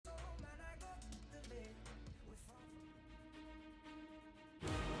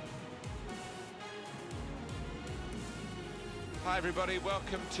Hi everybody,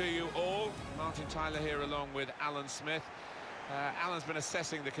 welcome to you all. Martin Tyler here along with Alan Smith. Alan's been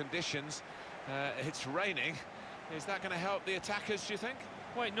assessing the conditions. It's raining. Is that going to help the attackers, do you think?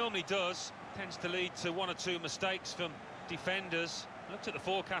 Well, it normally does. Tends to lead to one or two mistakes from defenders. Looked at the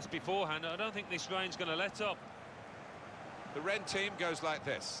forecast beforehand. I don't think this rain's going to let up. The Rennes team goes like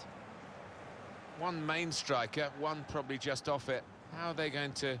this. One main striker, one probably just off it. How are they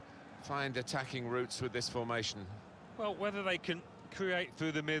going to find attacking routes with this formation? Well, whether they can create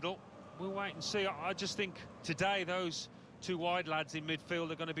through the middle, we'll wait and see. I just think today those two wide lads in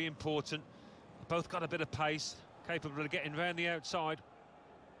midfield are going to be important. They've both got a bit of pace, capable of getting round the outside.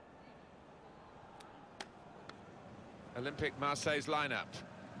 Olympique Marseille's lineup.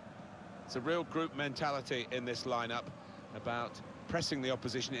 It's a real group mentality in this lineup about pressing the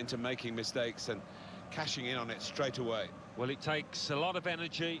opposition into making mistakes and cashing in on it straight away. Well, it takes a lot of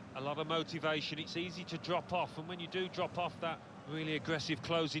energy, a lot of motivation. It's easy to drop off, and when you do drop off that really aggressive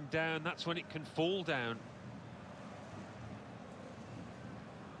closing down, that's when it can fall down.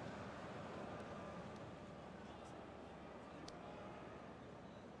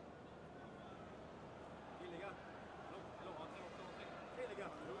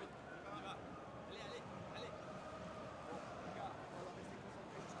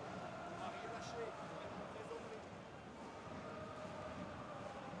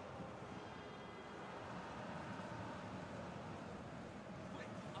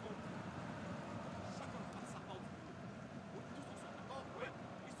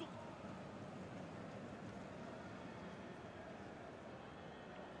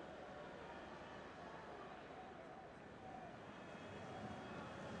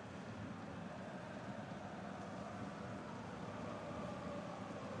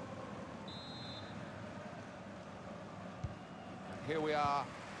 Here we are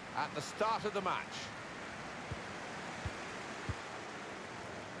at the start of the match.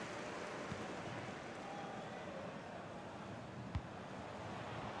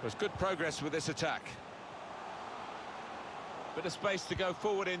 There's good progress with this attack. Bit of space to go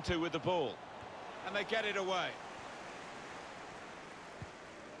forward into with the ball. And they get it away.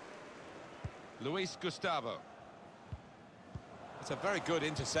 Luis Gustavo. It's a very good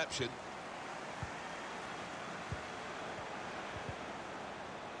interception.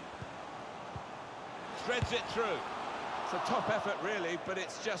 Threads it through. It's a top effort really, but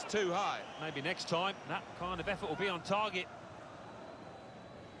it's just too high. Maybe next time that kind of effort will be on target.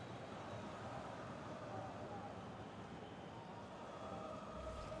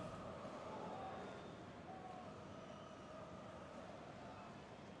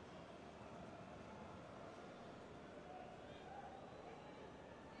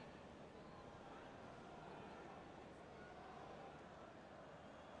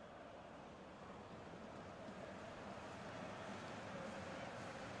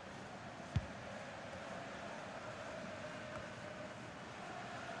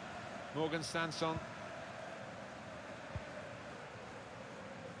 Morgan Sanson.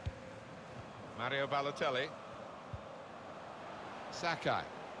 Mario Balotelli. Sakai.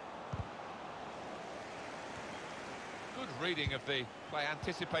 Good reading of the play,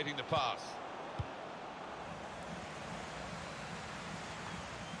 anticipating the pass.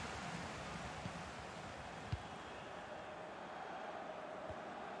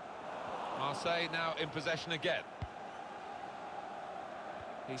 Marseille now in possession again.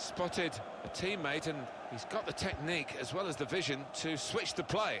 He's spotted a teammate and he's got the technique as well as the vision to switch the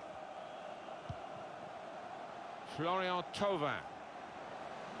play. Florian Thauvin.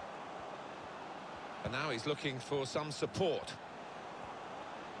 And now he's looking for some support.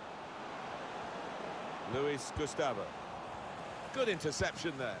 Luis Gustavo. Good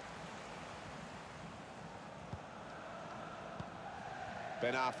interception there.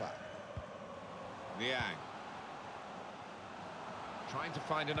 Ben Arfa. Niang. Trying to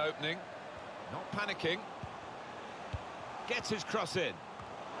find an opening, not panicking. Gets his cross in.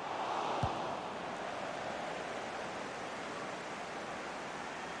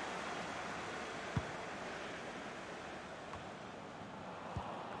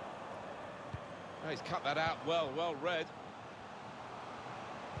 Oh, he's cut that out well read.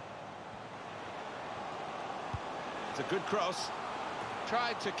 It's a good cross.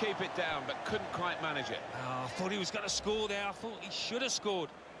 Tried to keep it down, but couldn't quite manage it. Oh, I thought he was going to score there. I thought he should have scored.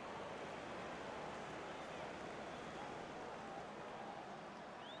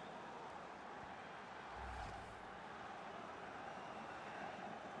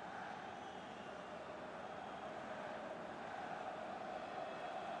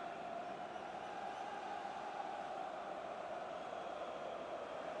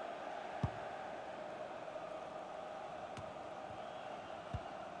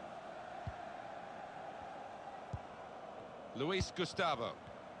 Luis Gustavo.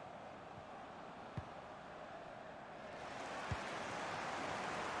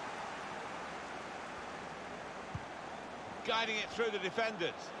 Guiding it through the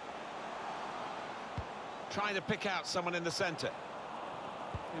defenders. Trying to pick out someone in the centre.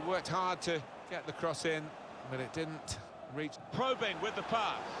 He worked hard to get the cross in, but it didn't reach. Probing with the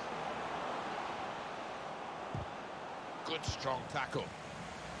pass. Good strong tackle.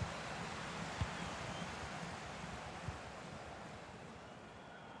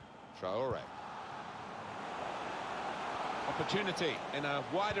 Traoré. Opportunity in a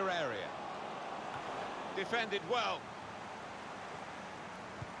wider area. Defended well.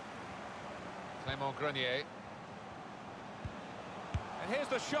 Clément Grenier. And here's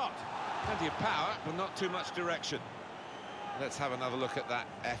the shot. Plenty of power, but not too much direction. Let's have another look at that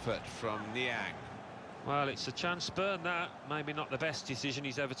effort from Niang. Well, it's a chance burn, that. Maybe not the best decision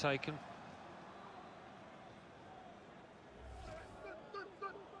he's ever taken.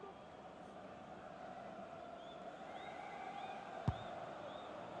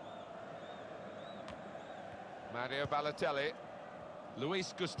 Mario Balotelli.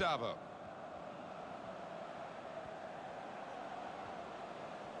 Luis Gustavo.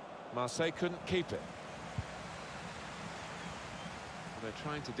 Marseille couldn't keep it. They're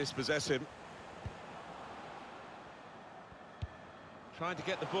trying to dispossess him. Trying to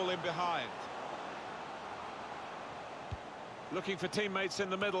get the ball in behind. Looking for teammates in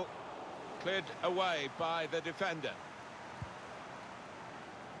the middle. Cleared away by the defender.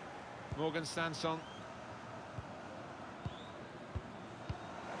 Morgan Sanson.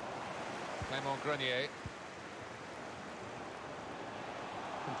 Clément Grenier.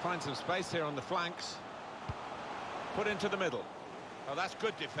 Can find some space here on the flanks. Put into the middle. Oh, that's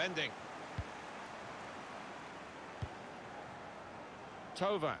good defending.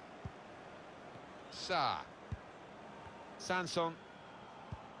 Tova. Sa. Sanson.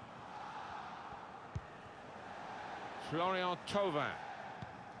 Florian Thauvin.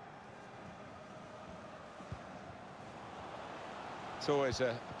 It's always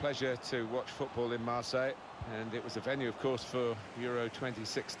a pleasure to watch football in Marseille, and it was a venue, of course, for Euro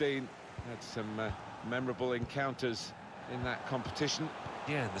 2016. Had some memorable encounters in that competition.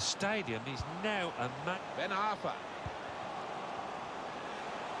 Yeah, and the stadium is now a Ben Arfa.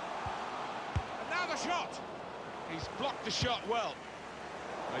 And now the shot! He's blocked the shot well.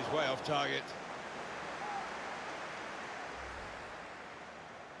 He's way off target.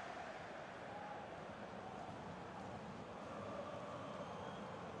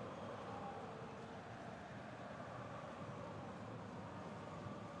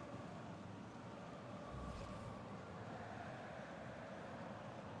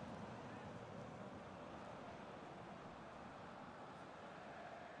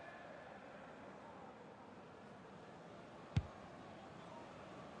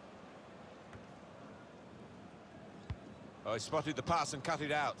 Oh, he spotted the pass and cut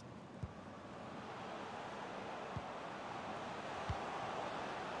it out.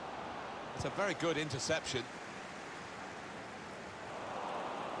 It's a very good interception.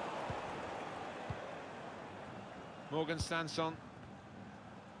 Morgan Sanson.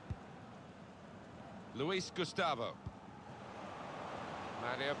 Luis Gustavo.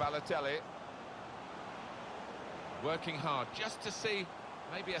 Mario Balotelli. Working hard just to see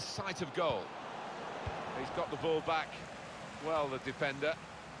maybe a sight of goal. He's got the ball back. Well, the defender.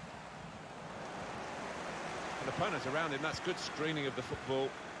 An opponent around him, that's good screening of the football.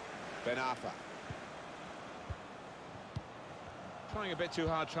 Ben Arfa. Trying a bit too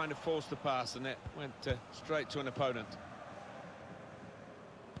hard, trying to force the pass, and it went straight to an opponent.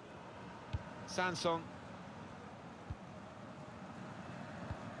 Sanson.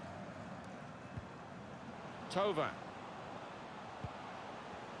 Tova.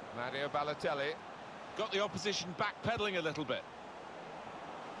 Mario Balotelli. Got the opposition backpedaling a little bit.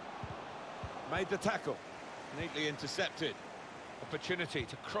 Made the tackle. Neatly intercepted. Opportunity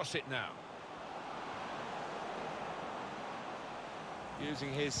to cross it now.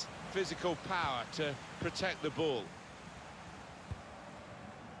 Using his physical power to protect the ball.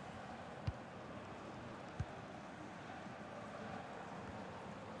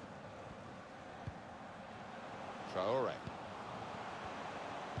 Traoré.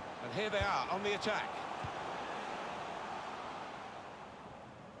 And here they are on the attack.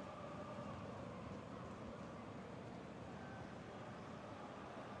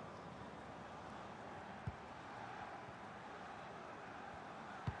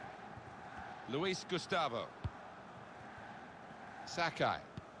 Luis Gustavo. Sakai.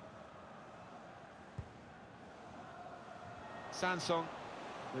 Sanson.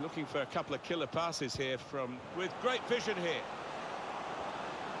 We're looking for a couple of killer passes here with great vision here.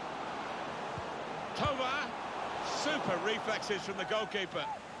 Tova, super reflexes from the goalkeeper.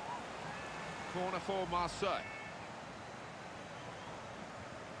 Corner for Marsaille.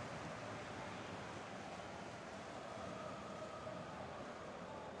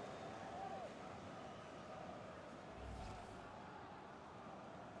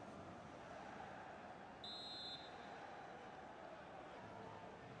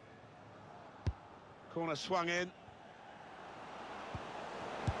 Corner swung in.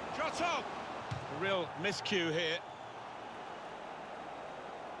 Shot on! A real miscue here.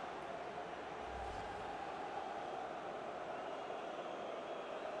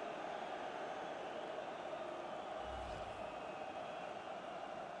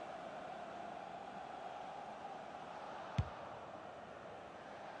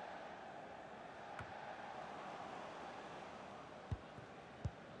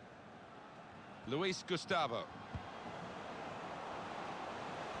 Luis Gustavo.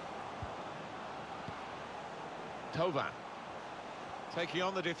 Tovan. Taking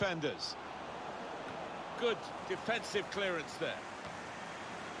on the defenders. Good defensive clearance there.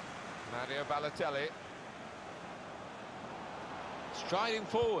 Mario Balotelli. Striding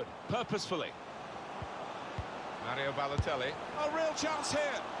forward, purposefully. Mario Balotelli. A real chance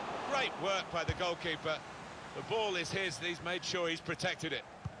here. Great work by the goalkeeper. The ball is his, and he's made sure he's protected it.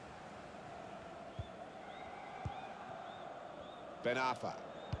 Ben Arfa.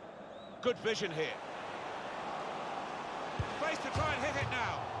 Good vision here. Space to try and hit it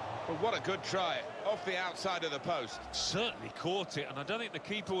now. But what a good try, off the outside of the post. Certainly caught it, and I don't think the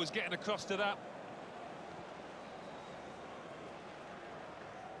keeper was getting across to that.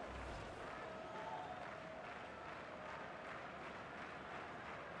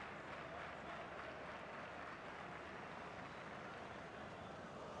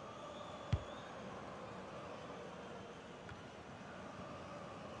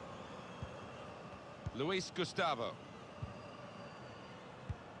 Luis Gustavo.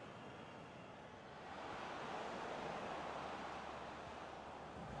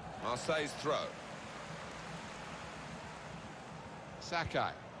 Marseille's throw.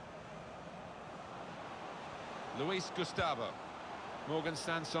 Sakai. Luis Gustavo. Morgan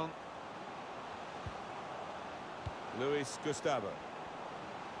Sanson. Luis Gustavo.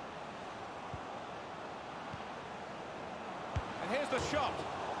 And here's the shot.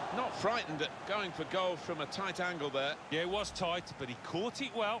 Not frightened at going for goal from a tight angle there. Yeah, it was tight, but he caught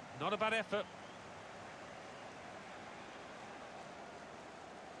it well. Not a bad effort.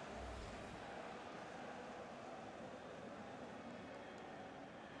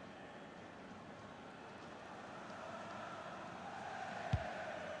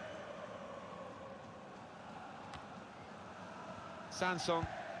 Sanson.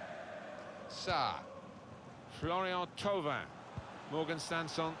 Sa. Florian Thauvin. Morgan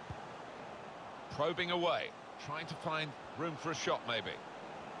Sanson probing away, trying to find room for a shot maybe.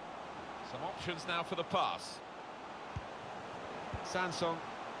 Some options now for the pass. Sanson.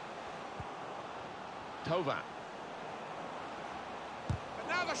 Thauvin. And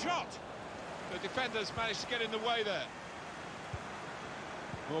now the shot! The defenders managed to get in the way there.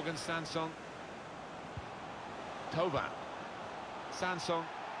 Morgan Sanson. Thauvin. Sanson.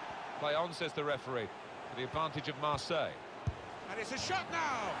 Play on, says the referee, for the advantage of Marseille. And it's a shot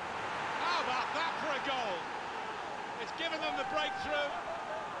now! How about that for a goal? It's given them the breakthrough,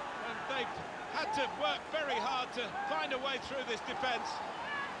 and they've had to work very hard to find a way through this defence.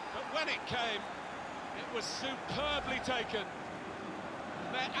 But when it came, it was superbly taken.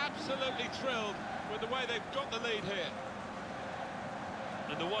 They're absolutely thrilled with the way they've got the lead here.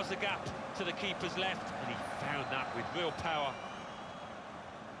 And there was a gap to the keeper's left, and he found that with real power.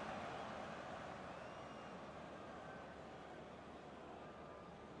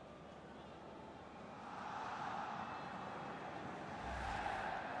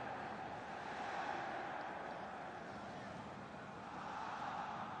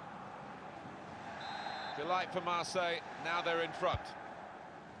 Delight for Marseille, now they're in front.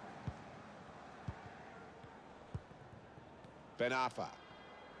 Ben Arfa.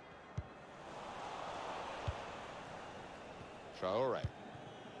 Traoré.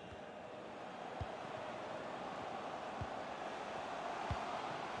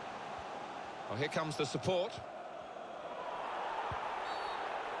 Well, here comes the support.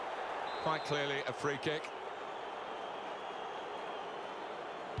 Quite clearly a free kick.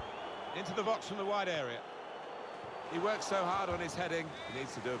 Into the box from the wide area. He works so hard on his heading, he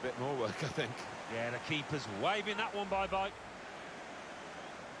needs to do a bit more work, I think. Yeah, the keeper's waving that one bye-bye.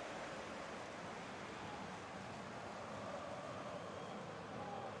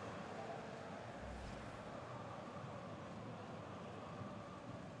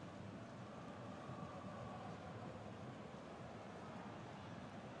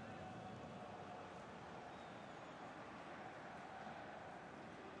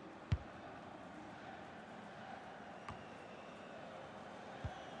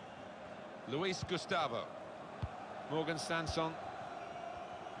 Luis Gustavo. Morgan Sanson.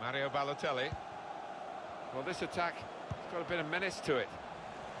 Mario Balotelli. Well, this attack has got a bit of menace to it.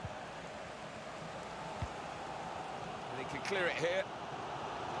 And he can clear it here.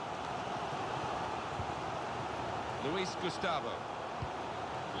 Luis Gustavo.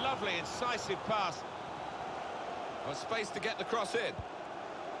 Lovely, incisive pass. Got space to get the cross in.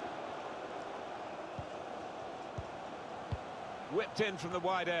 Whipped in from the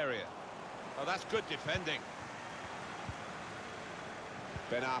wide area. Oh, that's good defending.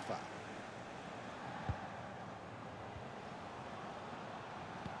 Ben Arfa.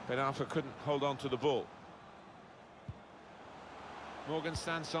 Ben Arfa couldn't hold on to the ball. Morgan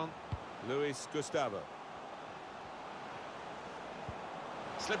Sanson. Luis Gustavo.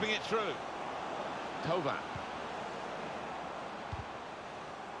 Slipping it through. Tovan.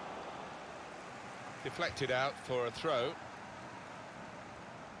 Deflected out for a throw.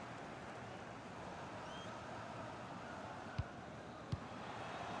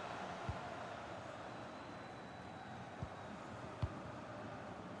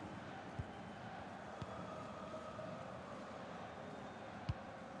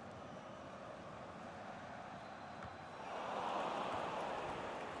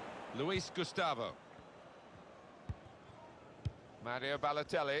 Luis Gustavo. Mario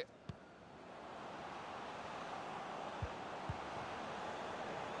Balotelli.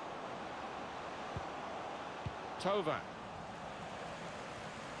 Tovan.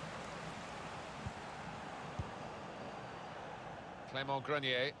 Clément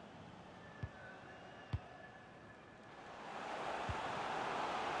Grenier.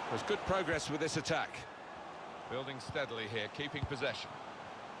 There's good progress with this attack. Building steadily here, keeping possession.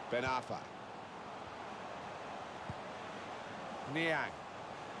 Ben Arfa. Niang.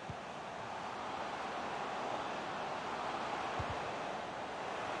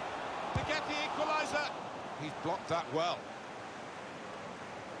 To get the equaliser. He's blocked that well.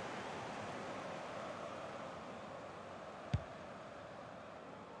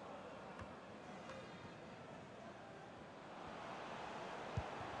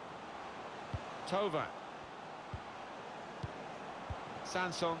 Tovan.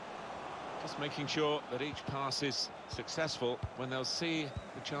 Sanson. Just making sure that each pass is successful. When they'll see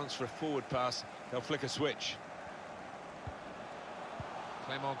the chance for a forward pass, they'll flick a switch.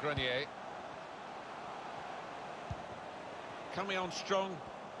 Clément Grenier. Coming on strong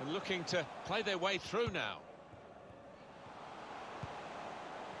and looking to play their way through now.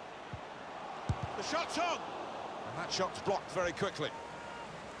 The shot's on! And that shot's blocked very quickly.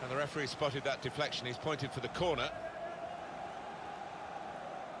 And the referee spotted that deflection. He's pointed for the corner.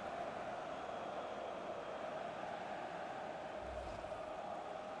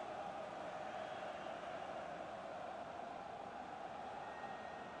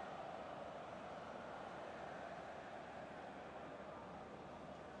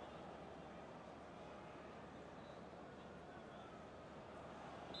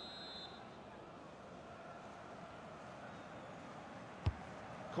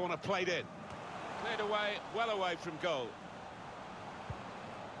 Corner played in. Cleared away, well away from goal.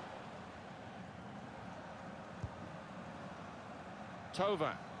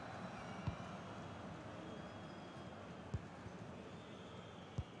 Tovan.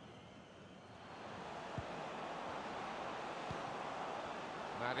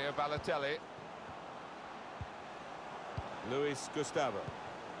 Mario Balotelli. Luis Gustavo.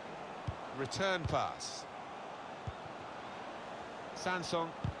 Return pass. Sanson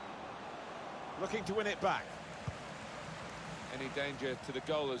looking to win it back. Any danger to the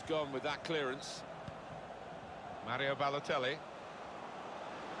goal has gone with that clearance. Mario Balotelli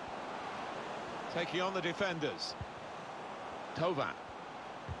taking on the defenders. Tovan.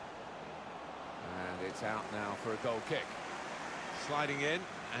 And it's out now for a goal kick. Sliding in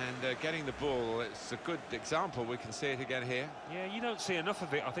and getting the ball. It's a good example. We can see it again here. Yeah, you don't see enough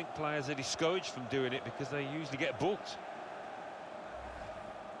of it. I think players are discouraged from doing it because they usually get booked.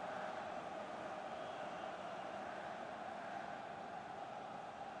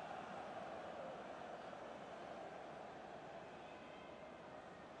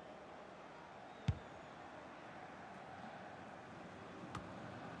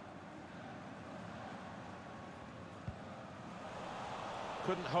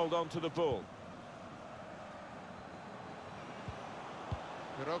 Couldn't hold on to the ball.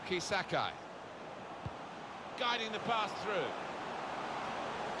 Hiroki Sakai guiding the pass through.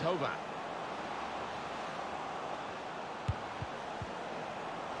 Tovan.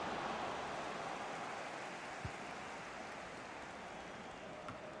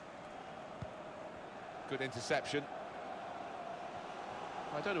 Good interception.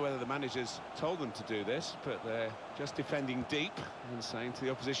 I don't know whether the managers told them to do this, but they're just defending deep and saying to the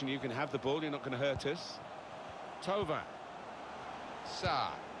opposition, you can have the ball, you're not going to hurt us. Tova.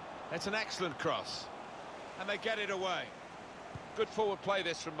 Sa. That's an excellent cross. And they get it away. Good forward play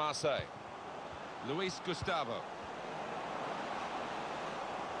this from Marseille. Luis Gustavo.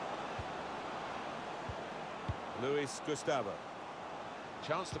 Luis Gustavo.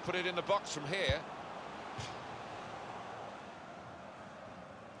 Chance to put it in the box from here.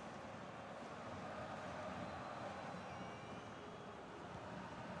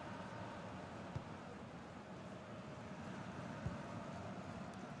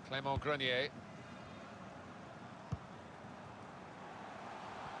 Clément Grenier.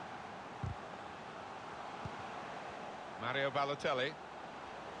 Mario Balotelli.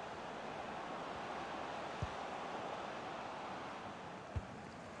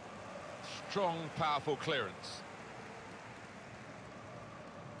 Strong, powerful clearance.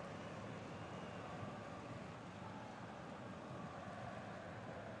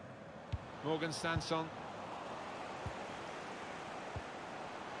 Morgan Sanson.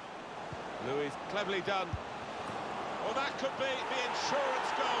 Louis, cleverly done. Well, that could be the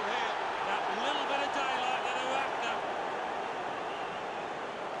insurance goal here. That little bit of daylight that they're after.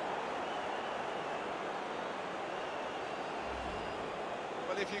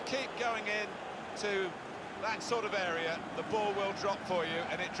 Well, if you keep going in to that sort of area, the ball will drop for you,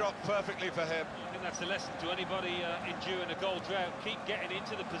 and it dropped perfectly for him. I think that's a lesson to anybody enduring a goal drought. Keep getting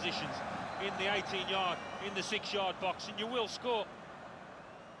into the positions in the 18-yard, in the 6-yard box, and you will score.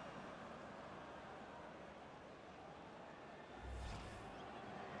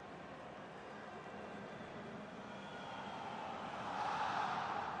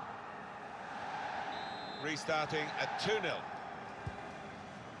 Restarting at 2-0.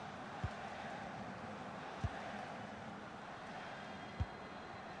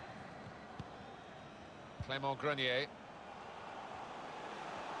 Clément Grenier.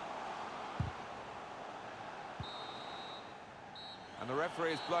 And the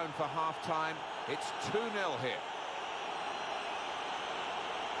referee is blown for half-time. It's 2-0 here.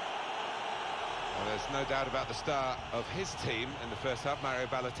 Well, there's no doubt about the star of his team in the first half, Mario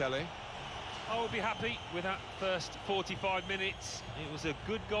Balotelli. I would be happy with that first 45 minutes. It was a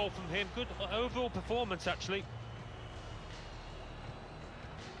good goal from him, good overall performance actually.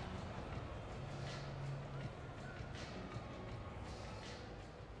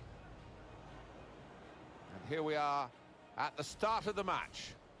 And here we are at the start of the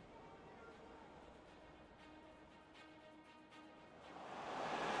match.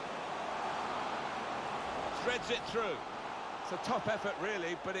 Threads it through. It's a top effort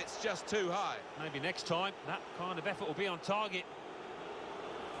really, but it's just too high. Maybe next time that kind of effort will be on target.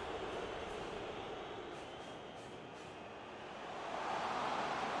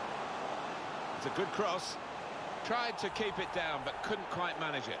 It's a good cross. Tried to keep it down, but couldn't quite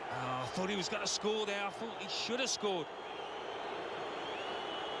manage it. Oh, I thought he was going to score there. I thought he should have scored.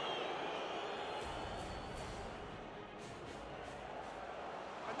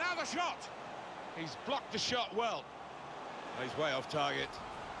 And now the shot. He's blocked the shot well. He's way off target.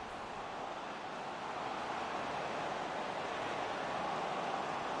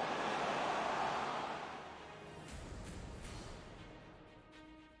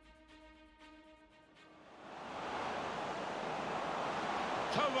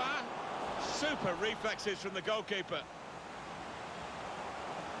 Tova. Super reflexes from the goalkeeper.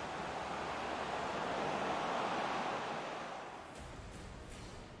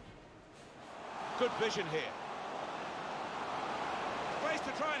 Good vision here.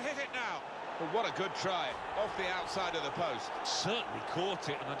 To try and hit it now. But what a good try, off the outside of the post. Certainly caught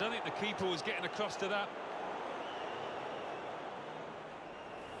it, and I don't think the keeper was getting across to that.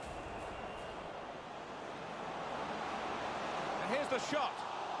 And here's the shot.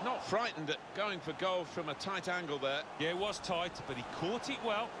 Not frightened at going for goal from a tight angle there. Yeah, it was tight, but he caught it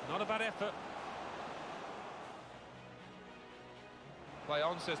well. Not a bad effort. Play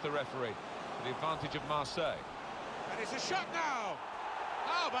on, says the referee, for the advantage of Marseille. And it's a shot now.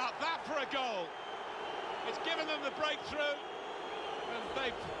 How about that for a goal? It's given them the breakthrough, and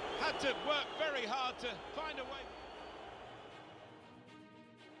they've had to work very hard to find a way.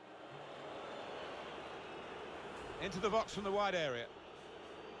 Into the box from the wide area.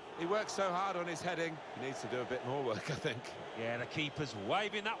 He works so hard on his heading, he needs to do a bit more work, I think. Yeah, the keeper's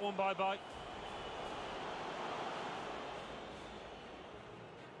waving that one bye-bye.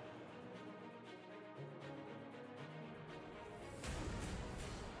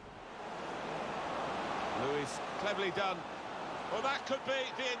 Luis, cleverly done. Well, that could be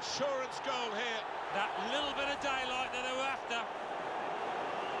the insurance goal here. That little bit of daylight that they were after.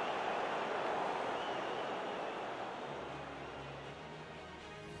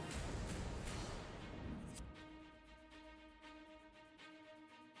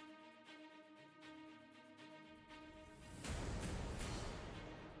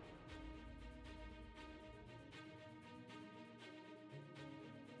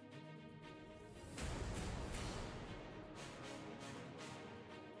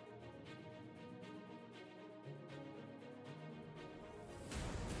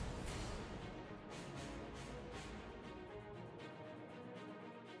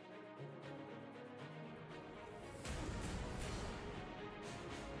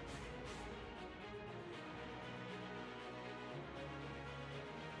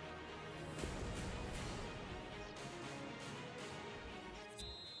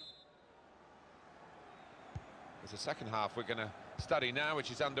 It's the second half we're going to study now,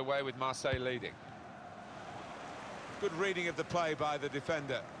 which is underway with Marseille leading. Good reading of the play by the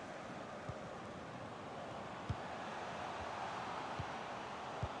defender.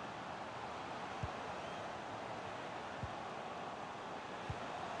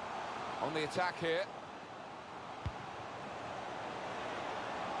 On the attack here.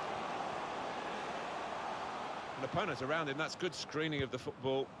 An opponent around him, that's good screening of the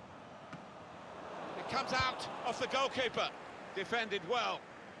football. It comes out off the goalkeeper. Defended well.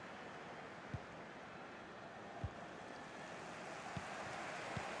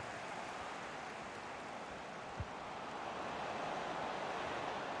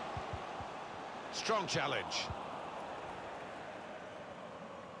 Strong challenge.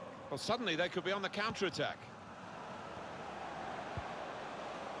 Well, suddenly they could be on the counter-attack.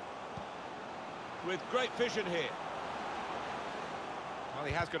 With great vision here. Well,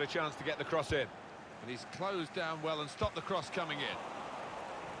 he has got a chance to get the cross in. And he's closed down well and stopped the cross coming in.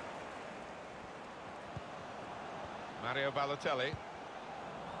 Mario Balotelli.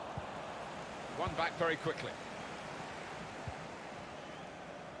 Won back very quickly.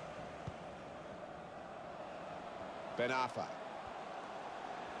 Ben Arfa.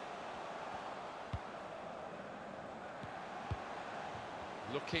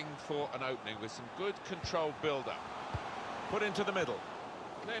 Looking for an opening with some good controlled build-up. Put into the middle.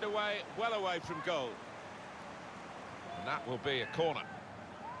 Cleared away, well away from goal. And that will be a corner.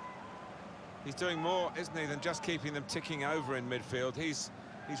 He's doing more, isn't he, than just keeping them ticking over in midfield. He's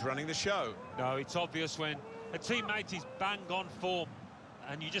running the show. No, it's obvious when a teammate is bang on form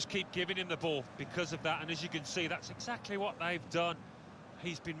and you just keep giving him the ball because of that. And as you can see, that's exactly what they've done.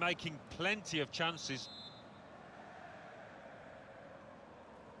 He's been making plenty of chances.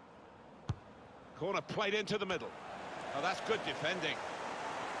 Corner played into the middle. Oh, that's good defending.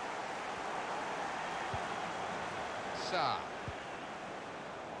 Sarr.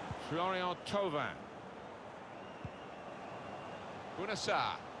 Florian Thauvin.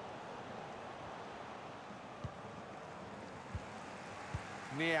 Sarr.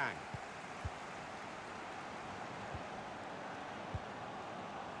 Niang.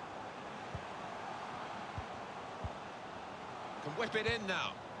 Can whip it in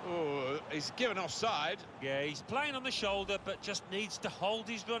now. Oh, he's given offside. Yeah, he's playing on the shoulder, but just needs to hold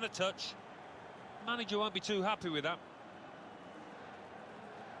his run a touch. Manager won't be too happy with that.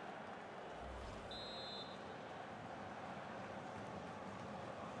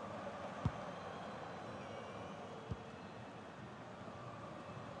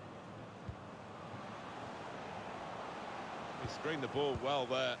 He screened the ball well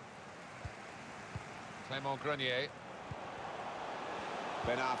there. Clément Grenier.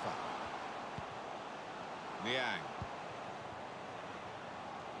 Ben Arfa. Niang.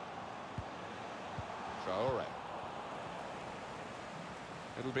 Traoré.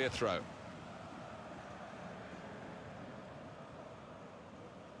 It'll be a throw.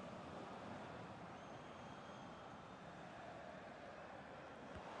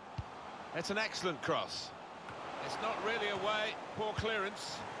 It's an excellent cross. It's not really away. Poor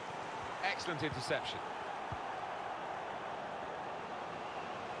clearance. Excellent interception.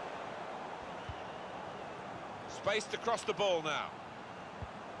 Spaced across the ball now.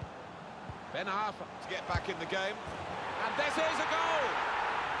 Ben Arfa to get back in the game. And this is a goal!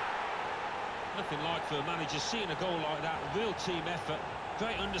 Nothing like for a manager seeing a goal like that. Real team effort.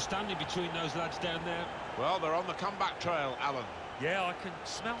 Great understanding between those lads down there. Well, they're on the comeback trail, Alan. Yeah, I can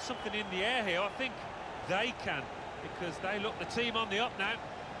smell something in the air here. I think they can, because they look the team on the up now.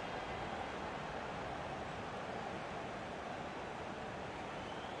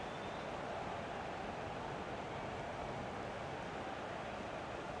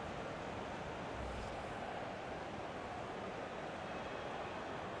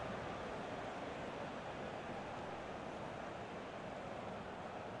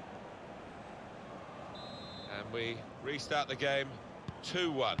 And we restart the game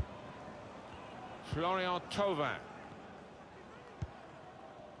 2-1. Florian Thauvin.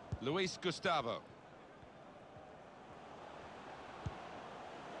 Luis Gustavo.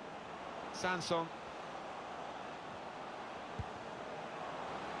 Sanson.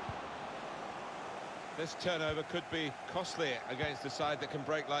 This turnover could be costly against a side that can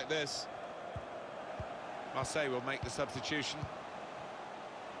break like this. Marseille will make the substitution.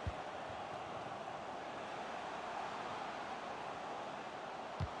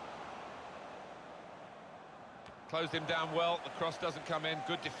 Closed him down well, the cross doesn't come in,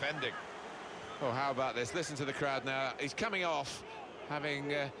 good defending. Oh, how about this? Listen to the crowd now. He's coming off,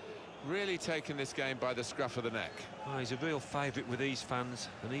 having really taken this game by the scruff of the neck. Oh, he's a real favourite with these fans,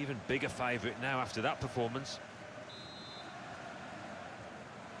 an even bigger favourite now after that performance.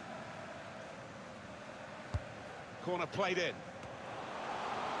 Corner played in.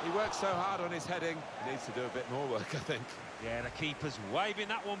 He works so hard on his heading, he needs to do a bit more work, I think. Yeah, the keeper's waving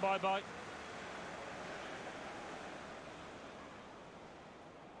that one bye-bye.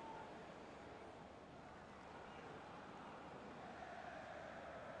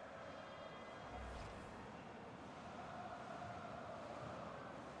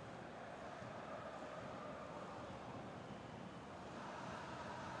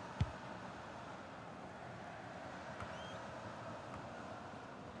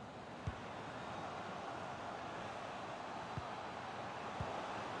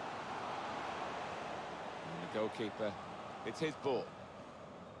 Goalkeeper, it's his ball.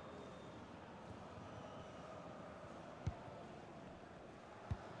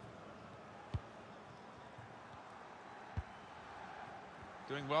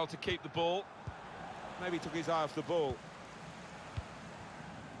 Doing well to keep the ball. Maybe took his eye off the ball.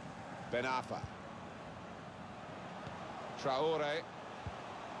 Ben Arfa. Traore.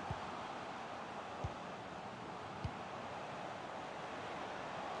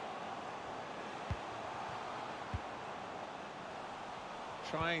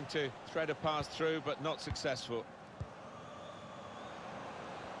 Trying to thread a pass through, but not successful.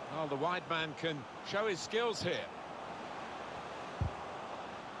 Well, the wide man can show his skills here.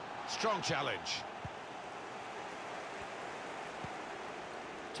 Strong challenge.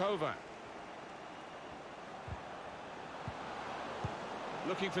 Tova.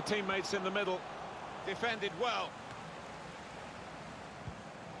 Looking for teammates in the middle. Defended well.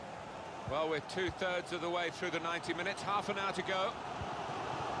 Well, we're 2/3 of the way through the 90 minutes, half an hour to go.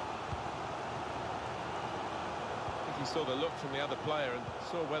 He saw the look from the other player and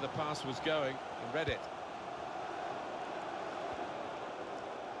saw where the pass was going and read it.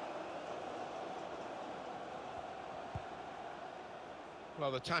 Well,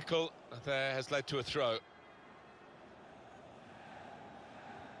 the tackle there has led to a throw.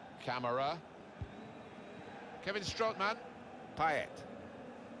 Camara. Kevin Strootman. Payet.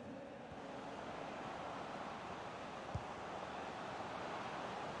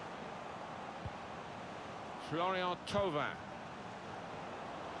 Florian Thauvin.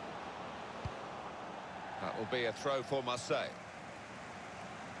 That will be a throw for Marseille.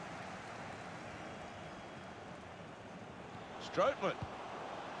 Strootman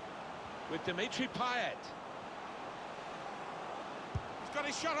with Dimitri Payet. He's got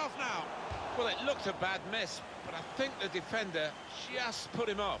his shot off now. Well, it looked a bad miss, but I think the defender just put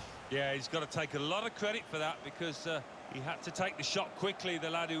him off. Yeah, he's got to take a lot of credit for that because he had to take the shot quickly, the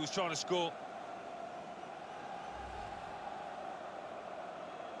lad who was trying to score.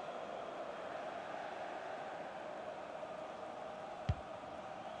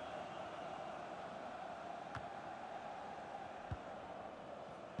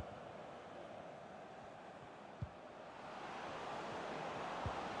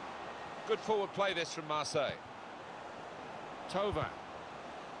 Good forward play this from Marseille. Thauvin.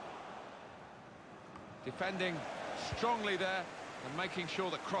 Defending strongly there and making sure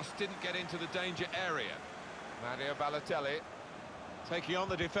the cross didn't get into the danger area. Mario Balotelli taking on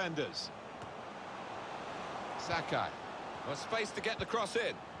the defenders. Sakai. Well, space to get the cross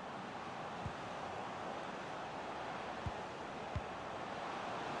in.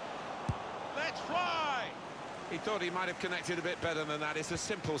 Let's fly! He thought he might have connected a bit better than that. It's a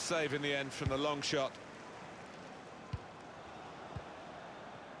simple save in the end from the long shot.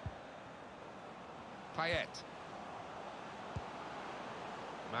 Payet.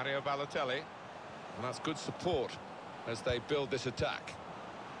 Mario Balotelli. And that's good support as they build this attack.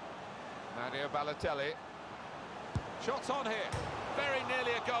 Mario Balotelli. Shots on here. Very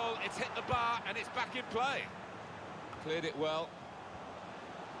nearly a goal. It's hit the bar and it's back in play. Cleared it well.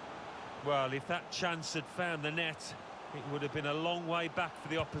 Well, if that chance had found the net, it would have been a long way back for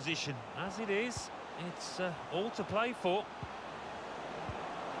the opposition. As it is, it's all to play for.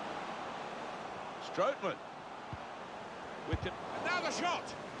 Strootman. With the... And now the shot!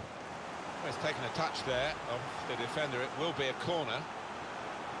 Well, he's taken a touch there of the defender. It will be a corner.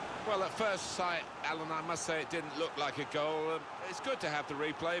 Well, at first sight, Alan, I must say it didn't look like a goal. It's good to have the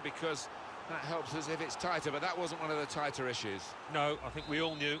replay because that helps us if it's tighter, but that wasn't one of the tighter issues. No, I think we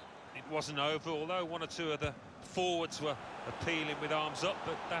all knew it wasn't over, although one or two of the forwards were appealing with arms up,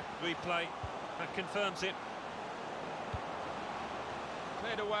 but that replay, that confirms it.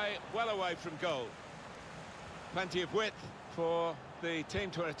 Cleared away, well away from goal. Plenty of width for the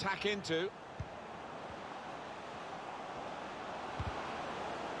team to attack into.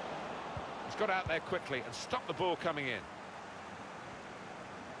 He's got out there quickly and stopped the ball coming in.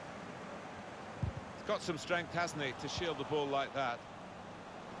 He's got some strength, hasn't he, to shield the ball like that.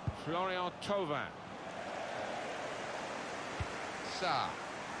 Florian Thauvin. Sarr.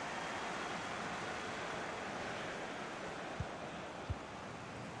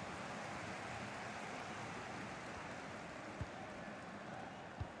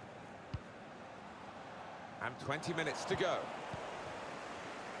 And 20 minutes to go.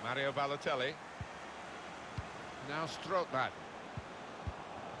 Mario Balotelli. Now Strootman.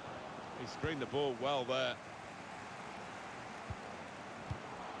 He screened the ball well there.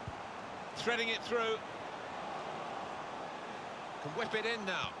 Threading it through. Can whip it in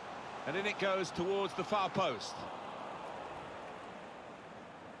now. And in it goes towards the far post.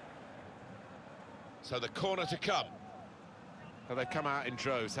 So the corner to come. Well, they've come out in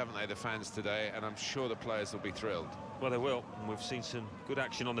droves, haven't they, the fans today, and I'm sure the players will be thrilled. Well, they will, and we've seen some good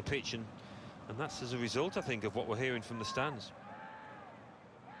action on the pitch, and that's as a result, I think, of what we're hearing from the stands.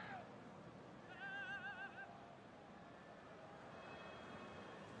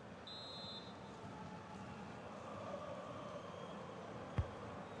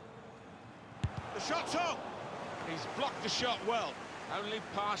 The shot's on! He's blocked the shot well, only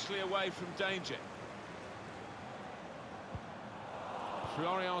partially away from danger.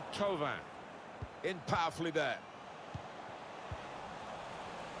 Florian Thauvin in powerfully there.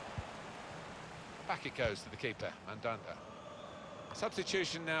 Back it goes to the keeper, Mandanda.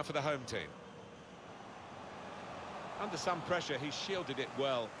 Substitution now for the home team. Under some pressure, he shielded it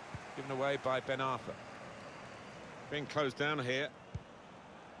well, given away by Ben Arthur. Being closed down here.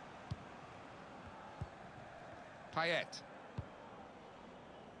 Payet.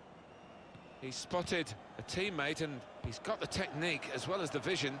 He's spotted a teammate and he's got the technique as well as the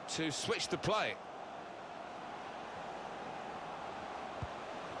vision to switch the play.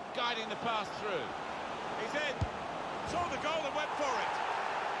 Guiding the pass through. He's in. Saw the goal and went for it.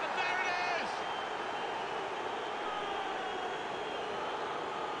 And there it is!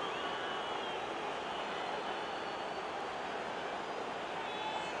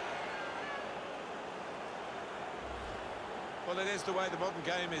 Well, it is the way the modern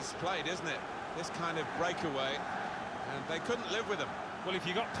game is played, isn't it? This kind of breakaway, and they couldn't live with them. Well, if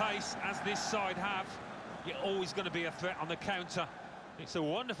you've got pace, as this side have, you're always going to be a threat on the counter. It's a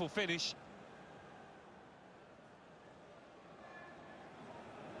wonderful finish.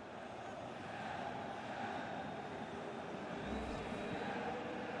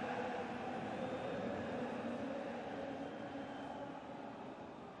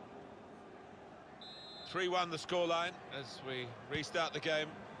 Three-1 the scoreline as we restart the game.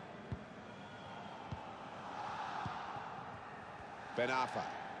 Ben Arfa.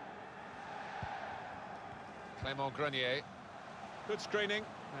 Clément Grenier. Good screening,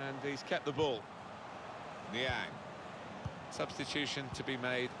 and he's kept the ball. Niang. Substitution to be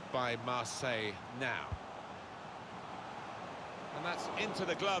made by Marsaille now. And that's into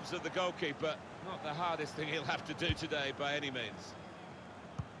the gloves of the goalkeeper. Not the hardest thing he'll have to do today by any means.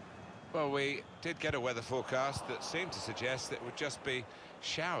 Well, we did get a weather forecast that seemed to suggest that it would just be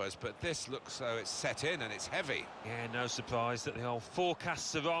showers, but this looks so it's set in and it's heavy. Yeah, no surprise that the whole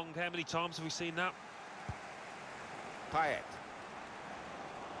forecasts are wrong. How many times have we seen that? Payet.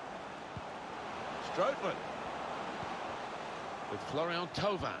 Strootman. With Florian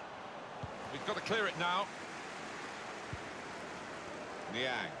Thauvin. We've got to clear it now.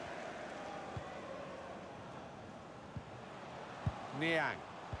 Niang. Niang.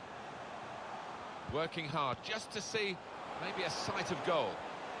 Working hard just to see maybe a sight of goal.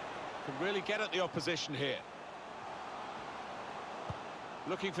 Can really get at the opposition here.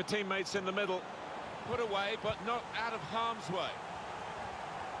 Looking for teammates in the middle. Put away, but not out of harm's way.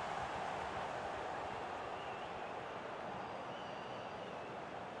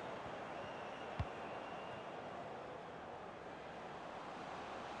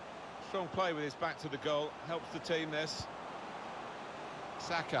 Strong play with his back to the goal. Helps the team, this.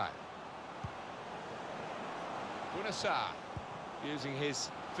 Sakai. Sarr using his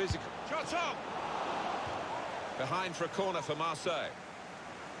physical... Shots on! Behind for a corner for Marseille.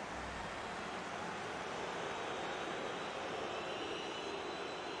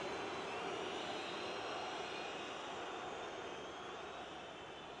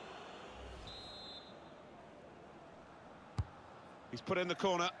 He's put in the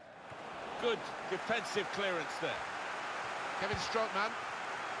corner. Good defensive clearance there. Kevin Strootman.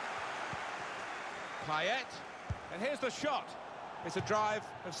 Payet. And here's the shot. It's a drive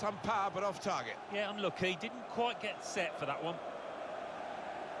of some power, but off target. Yeah, unlucky. Didn't quite get set for that one.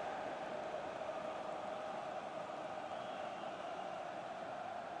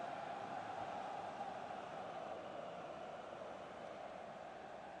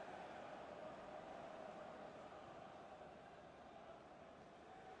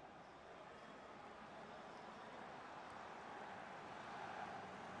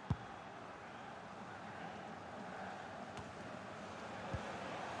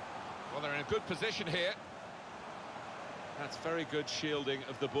 Well, they're in a good position here. That's very good shielding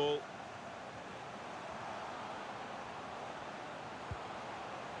of the ball.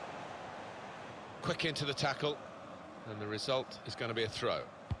 Quick into the tackle, and the result is going to be a throw.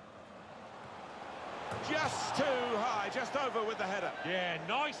 Just too high, just over with the header. Yeah,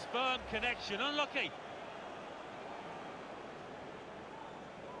 nice firm connection, unlucky.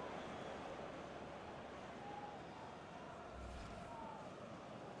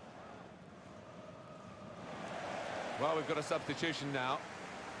 Well, we've got a substitution now.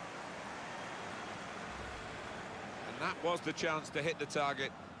 And that was the chance to hit the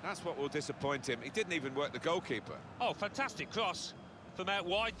target. That's what will disappoint him. He didn't even work the goalkeeper. Oh, fantastic cross from out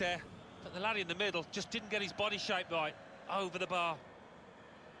wide there. But the lad in the middle just didn't get his body shape right. Over the bar.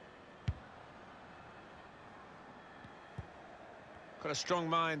 Got a strong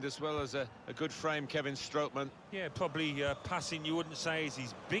mind as well as a good frame, Kevin Strootman. Yeah, probably passing you wouldn't say is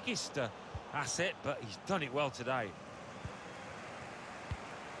his biggest asset, but he's done it well today.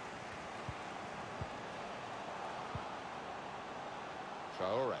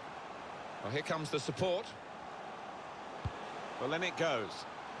 Traoré. Well, here comes the support. Well, then it goes.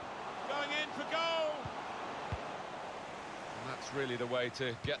 Going in for goal! And that's really the way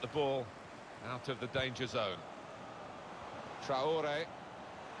to get the ball out of the danger zone. Traoré.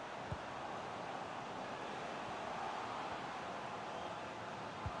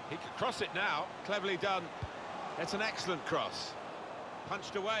 He could cross it now. Cleverly done. It's an excellent cross.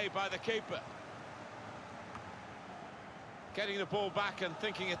 Punched away by the keeper. Getting the ball back and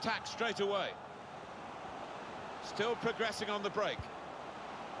thinking attack straight away. Still progressing on the break.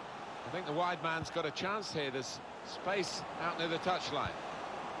 I think the wide man's got a chance here. There's space out near the touchline.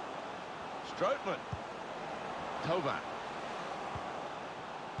 Strootman. Tovan.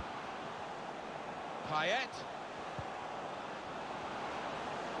 Payet.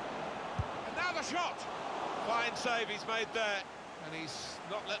 And now the shot. Fine save he's made there. And he's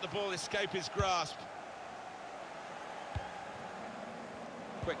not let the ball escape his grasp.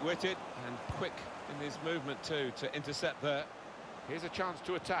 Quick-witted and quick in his movement too to intercept there. Here's a chance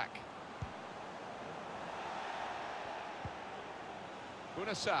to attack.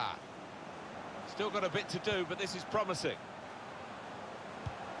 Bunassar. Still got a bit to do, but this is promising.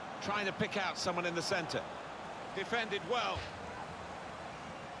 Trying to pick out someone in the centre. Defended well.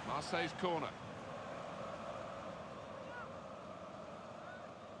 Marsaille's corner.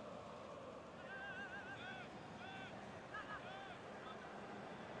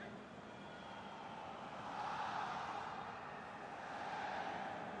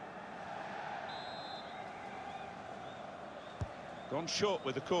 Gone short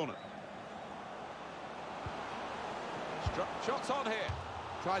with the corner. Shots on here.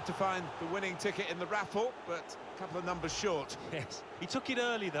 Tried to find the winning ticket in the raffle, but a couple of numbers short. Yes, he took it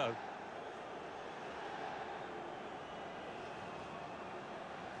early though.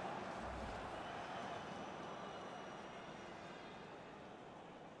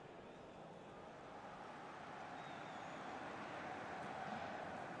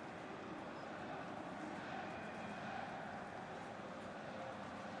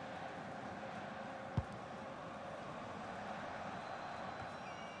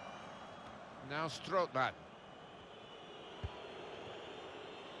 Now Strootman.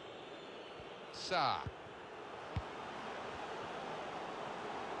 Sarr.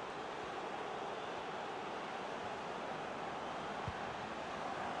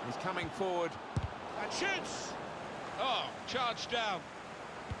 He's coming forward and shoots. Oh, charged down.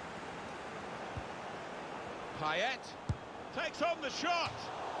 Payet takes on the shot.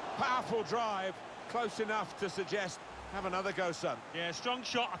 Powerful drive, close enough to suggest have another go, son. Yeah, strong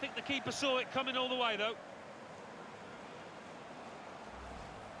shot. I think the keeper saw it coming all the way, though.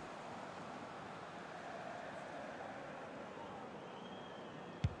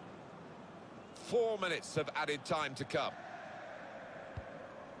 Four minutes of added time to come.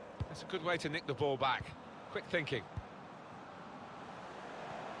 That's a good way to nick the ball back. Quick thinking.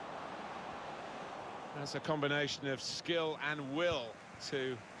 That's a combination of skill and will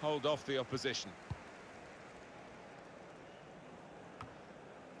to hold off the opposition.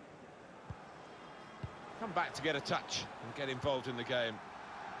 Come back to get a touch and get involved in the game.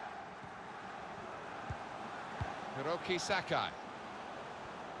 Hiroki Sakai.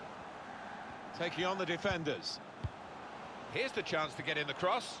 Taking on the defenders. Here's the chance to get in the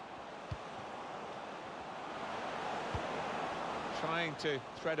cross. Trying to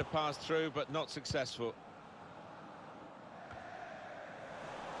thread a pass through, but not successful.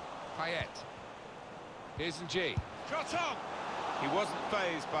 Payet. Here's G. Shot on! He wasn't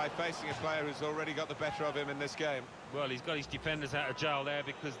fazed by facing a player who's already got the better of him in this game. Well, he's got his defenders out of jail there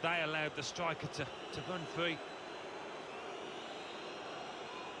because they allowed the striker to run free.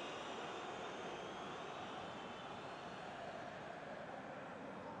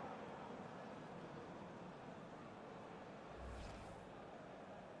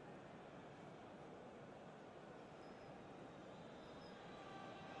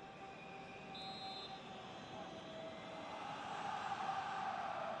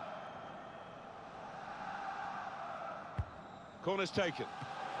 Corner's taken.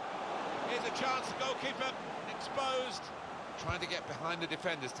 Here's a chance, the goalkeeper exposed. Trying to get behind the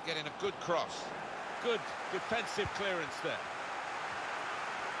defenders to get in a good cross. Good defensive clearance there.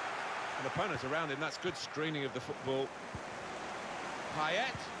 And opponents around him, that's good screening of the football.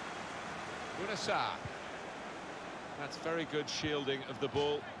 Payet. Marsaille. That's very good shielding of the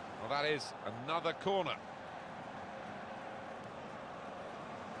ball. Well, that is another corner.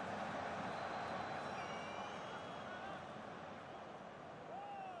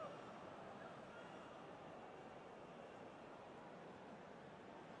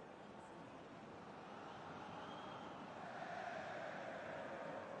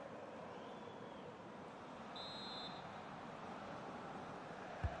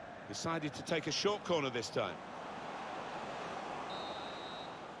 Decided to take a short corner this time.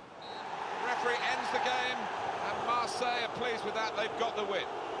 Referee ends the game, and Marseille are pleased with that. They've got the win.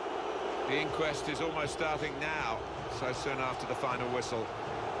 The inquest is almost starting now, so soon after the final whistle,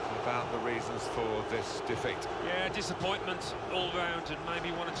 about the reasons for this defeat. Yeah, disappointment all round, and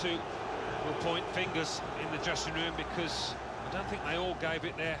maybe one or two will point fingers in the dressing room because I don't think they all gave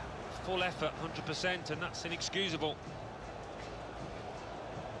it their full effort, 100%, and that's inexcusable.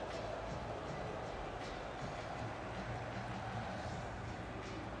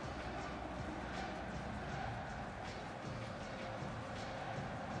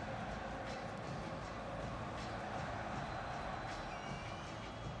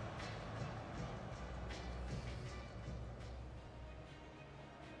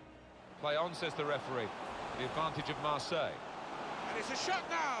 Play on, says the referee. The advantage of Marseille. And it's a shot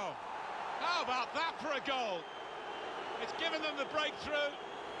now! How about that for a goal? It's given them the breakthrough,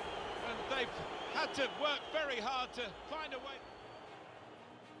 and they've had to work very hard to find a way.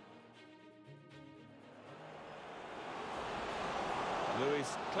 Louis,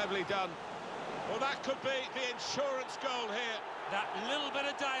 cleverly done. Well, that could be the insurance goal here. That little bit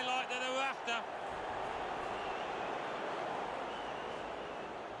of daylight that they were after.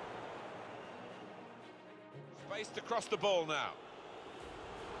 Spaced across the ball now.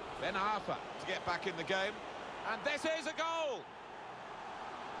 Ben Arfa to get back in the game. And this is a goal!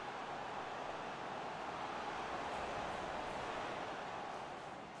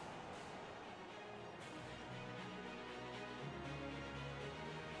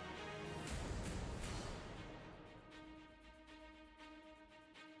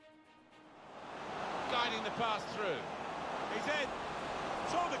 Guiding the pass through. He's in.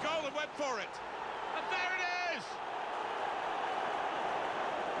 Saw the goal and went for it. And there it is!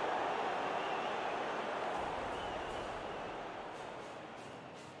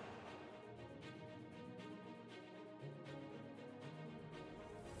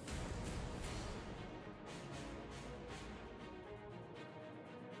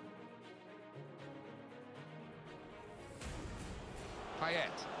 Payet.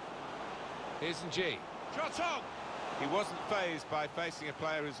 Here's G. Shot on! He wasn't fazed by facing a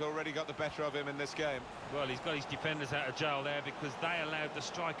player who's already got the better of him in this game. Well, he's got his defenders out of jail there because they allowed the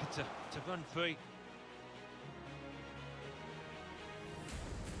striker to run free.